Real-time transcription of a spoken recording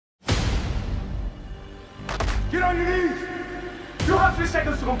Get on your knees! You have 3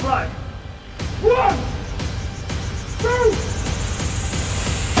 seconds to comply. 1,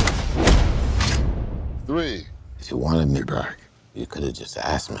 2, 3. If you wanted me back, you could have just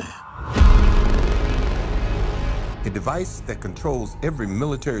asked me. A device that controls every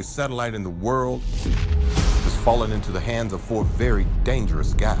military satellite in the world has fallen into the hands of 4 very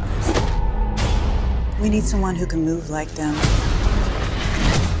dangerous guys. We need someone who can move like them,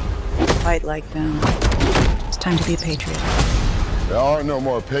 fight like them. It's time to be a patriot. There are no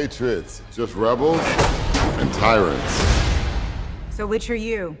more patriots, just rebels and tyrants. So which are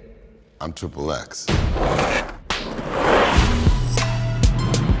you? I'm XXX.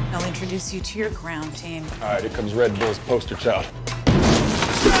 I'll introduce you to your ground team. All right, here comes Red Bull's poster child.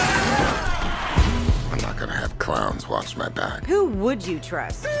 I'm not gonna have clowns watch my back. Who would you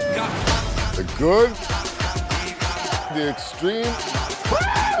trust? The good, the extreme,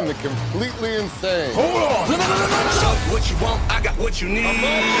 and the completely insane. Hold on! What you want, I got what you need.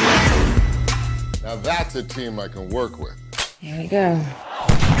 Now that's a team I can work with. Here we go.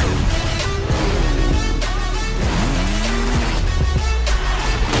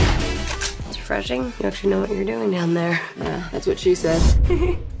 It's refreshing. You actually know what you're doing down there. Yeah, that's what she said.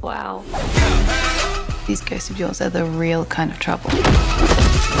 Wow. These guys of yours are the real kind of trouble.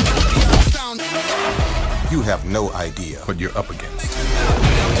 You have no idea what you're up against.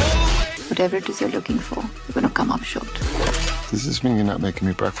 Whatever it is you're looking for, you're gonna come up short. Does this mean you're not making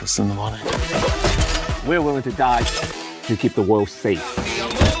me breakfast in the morning? We're willing to die to keep the world safe.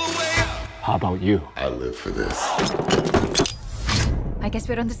 How about you? I live for this. I guess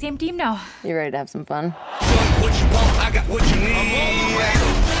we're on the same team now. You ready to have some fun? What you want, I got what you need.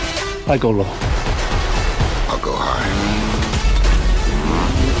 I go low. I'll go high.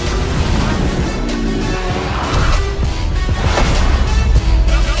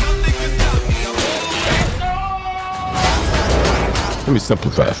 Let me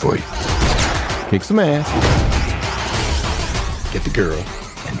simplify it for you. Kick some ass, get the girl,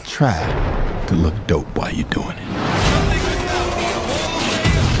 and try to look dope while you're doing it.